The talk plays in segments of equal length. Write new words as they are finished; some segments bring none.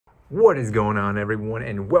What is going on, everyone,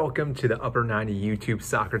 and welcome to the Upper 90 YouTube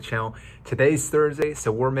soccer channel. Today's Thursday,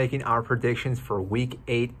 so we're making our predictions for Week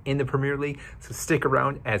 8 in the Premier League, so stick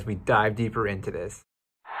around as we dive deeper into this.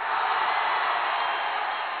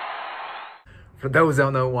 For those who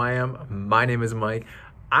don't know who I am, my name is Mike.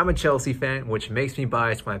 I'm a Chelsea fan, which makes me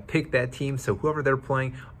biased when I pick that team, so whoever they're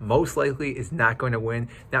playing most likely is not going to win,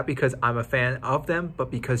 not because I'm a fan of them, but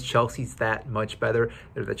because Chelsea's that much better.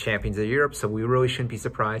 They're the champions of Europe, so we really shouldn't be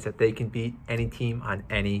surprised that they can beat any team on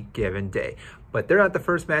any given day. But they're not the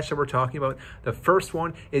first match that we're talking about. The first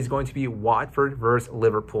one is going to be Watford versus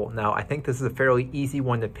Liverpool. Now, I think this is a fairly easy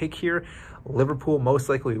one to pick here. Liverpool most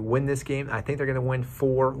likely win this game. I think they're going to win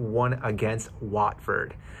 4-1 against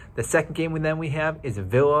Watford. The second game we have is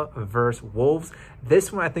Villa versus Wolves.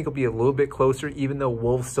 This one I think will be a little bit closer, even though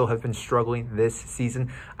Wolves still have been struggling this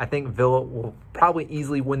season. I think Villa will probably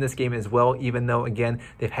easily win this game as well, even though, again,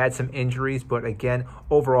 they've had some injuries. But again,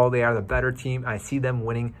 overall, they are the better team. I see them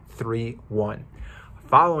winning 3-1.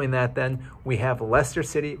 Following that, then, we have Leicester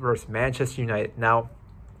City versus Manchester United. Now,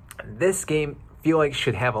 this game I feel like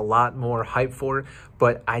should have a lot more hype for it,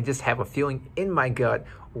 but I just have a feeling in my gut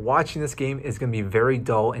watching this game is going to be very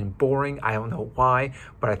dull and boring. I don't know why,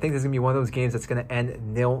 but I think this is going to be one of those games that's going to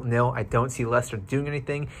end 0-0. I don't see Leicester doing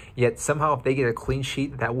anything, yet somehow if they get a clean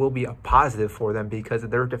sheet, that will be a positive for them because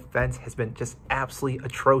their defense has been just absolutely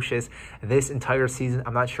atrocious this entire season.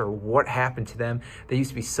 I'm not sure what happened to them. They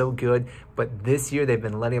used to be so good, but this year they've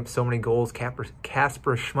been letting up so many goals. Kasper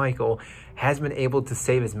Schmeichel has been able to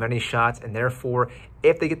save as many shots, and therefore,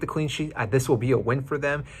 if they get the clean sheet, this will be a win for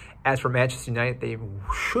them. As for Manchester United, they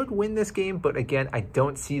should win this game, but again, I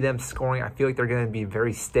don't see them scoring. I feel like they're going to be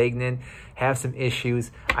very stagnant, have some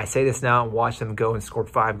issues. I say this now and watch them go and score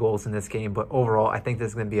 5 goals in this game, but overall, I think this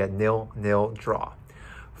is going to be a 0-0 draw.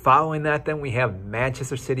 Following that, then, we have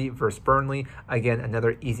Manchester City versus Burnley. Again,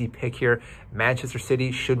 another easy pick here. Manchester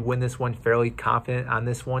City should win this one, fairly confident on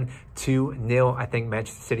this one, 2-0. I think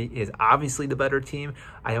Manchester City is obviously the better team.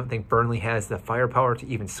 I don't think Burnley has the firepower to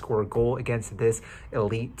even score a goal against this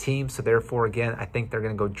elite team. So therefore, again, I think they're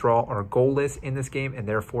going to go draw or goalless in this game, and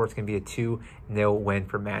therefore it's going to be a 2-0 win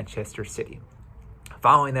for Manchester City.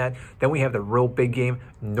 Following that, then we have the real big game,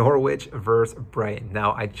 Norwich versus Brighton.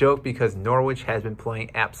 Now, I joke because Norwich has been playing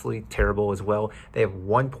absolutely terrible as well. They have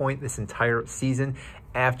 1 point this entire season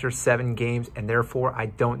after 7 games, and therefore I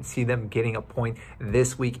don't see them getting a point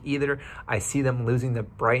this week either. I see them losing to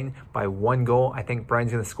Brighton by 1 goal. I think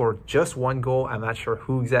Brighton's going to score just 1 goal. I'm not sure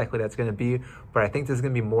who exactly that's going to be, but I think this is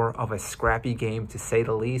going to be more of a scrappy game to say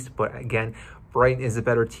the least. But again, Brighton is a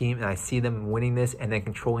better team, and I see them winning this and then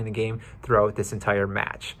controlling the game throughout this entire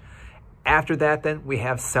match. After that, then, we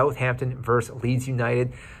have Southampton versus Leeds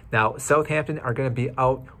United. Now, Southampton are going to be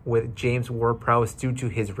out with James Ward-Prowse due to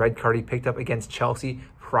his red card he picked up against Chelsea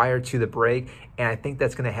prior to the break, and I think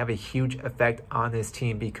that's going to have a huge effect on this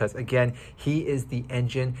team because, again, he is the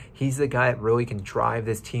engine. He's the guy that really can drive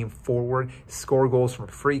this team forward, score goals from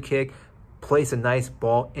a free kick, place a nice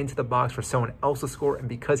ball into the box for someone else to score, and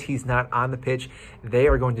because he's not on the pitch, they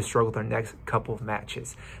are going to struggle their next couple of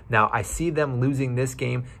matches. Now, I see them losing this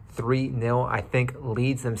game 3-0. I think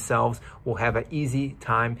Leeds themselves will have an easy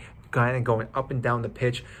time kind of going up and down the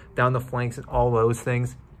pitch, down the flanks, and all those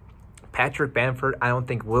things. Patrick Bamford, I don't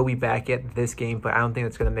think will be back yet this game, but I don't think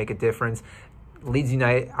it's going to make a difference. Leeds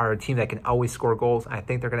United are a team that can always score goals. I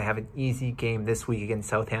think they're going to have an easy game this week against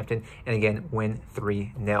Southampton, and again, win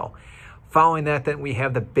 3-0. Following that, then, we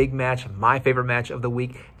have the big match, my favorite match of the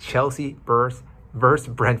week, Chelsea versus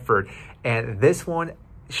Brentford. And this one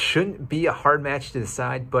shouldn't be a hard match to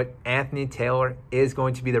decide, but Anthony Taylor is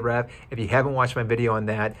going to be the ref. If you haven't watched my video on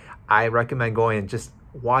that, I recommend going and just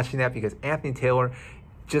watching that because Anthony Taylor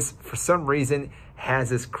just, for some reason,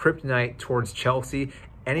 has this kryptonite towards Chelsea.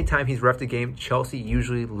 Anytime he's reffed a game, Chelsea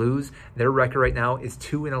usually lose. Their record right now is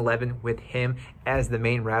 2-11 with him as the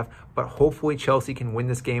main ref, but hopefully Chelsea can win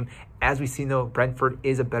this game. As we see, though, Brentford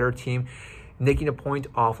is a better team, nicking a point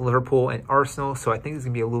off Liverpool and Arsenal, so I think it's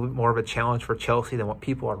going to be a little bit more of a challenge for Chelsea than what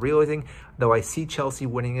people are realizing, though I see Chelsea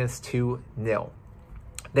winning this 2-0.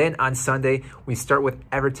 Then on Sunday, we start with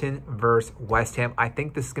Everton versus West Ham. I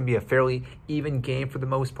think this is going to be a fairly even game for the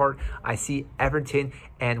most part. I see Everton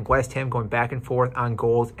and West Ham going back and forth on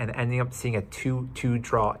goals and ending up seeing a 2-2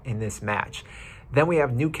 draw in this match. Then we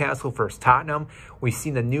have Newcastle versus Tottenham. We've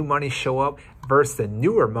seen the new money show up versus the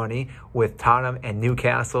newer money with Tottenham and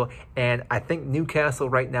Newcastle. And I think Newcastle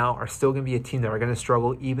right now are still going to be a team that are going to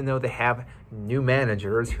struggle, even though they have new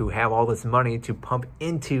managers who have all this money to pump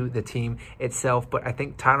into the team itself. But I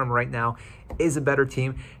think Tottenham right now is a better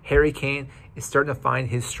team. Harry Kane is starting to find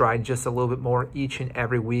his stride just a little bit more each and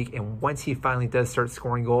every week. And once he finally does start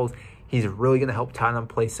scoring goals, he's really going to help Tottenham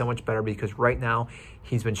play so much better, because right now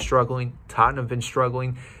he's been struggling. Tottenham have been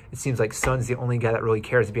struggling. It seems like Son's the only guy that really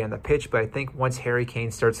cares to be on the pitch. But I think once Harry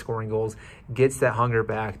Kane starts scoring goals, gets that hunger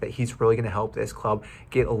back, that he's really going to help this club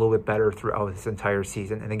get a little bit better throughout this entire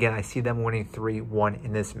season. And again, I see them winning 3-1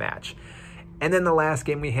 in this match. And then the last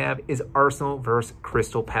game we have is Arsenal versus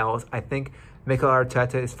Crystal Palace. I think Mikel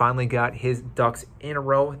Arteta has finally got his ducks in a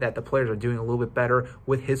row, that the players are doing a little bit better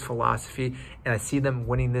with his philosophy, and I see them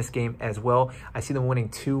winning this game as well. I see them winning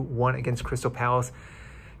 2-1 against Crystal Palace.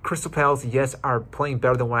 Crystal Palace, yes, are playing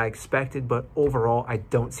better than what I expected, but overall, I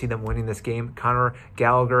don't see them winning this game. Conor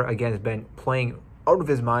Gallagher, again, has been playing out of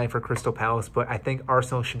his mind for Crystal Palace, but I think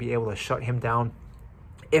Arsenal should be able to shut him down.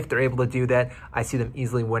 If they're able to do that, I see them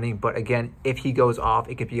easily winning. But again, if he goes off,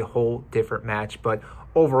 it could be a whole different match. But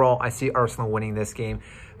overall, I see Arsenal winning this game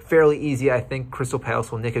fairly easy. I think Crystal Palace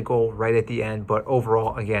will nick a goal right at the end. But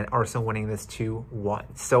overall, again, Arsenal winning this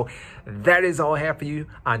 2-1. So that is all I have for you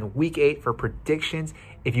on Week 8 for predictions.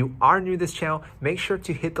 If you are new to this channel, make sure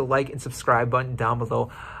to hit the like and subscribe button down below.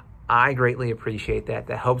 I greatly appreciate that.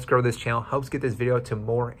 That helps grow this channel, helps get this video to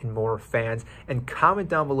more and more fans. And comment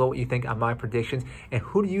down below what you think on my predictions, and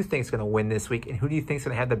who do you think is going to win this week, and who do you think is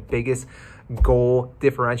going to have the biggest goal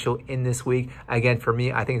differential in this week. Again, for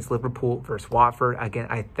me, I think it's Liverpool versus Watford. Again,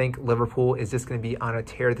 I think Liverpool is just going to be on a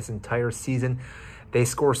tear this entire season. They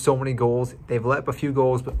score so many goals. They've let up a few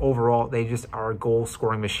goals, but overall, they just are a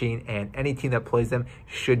goal-scoring machine, and any team that plays them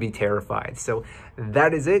should be terrified. So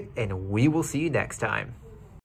that is it, and we will see you next time.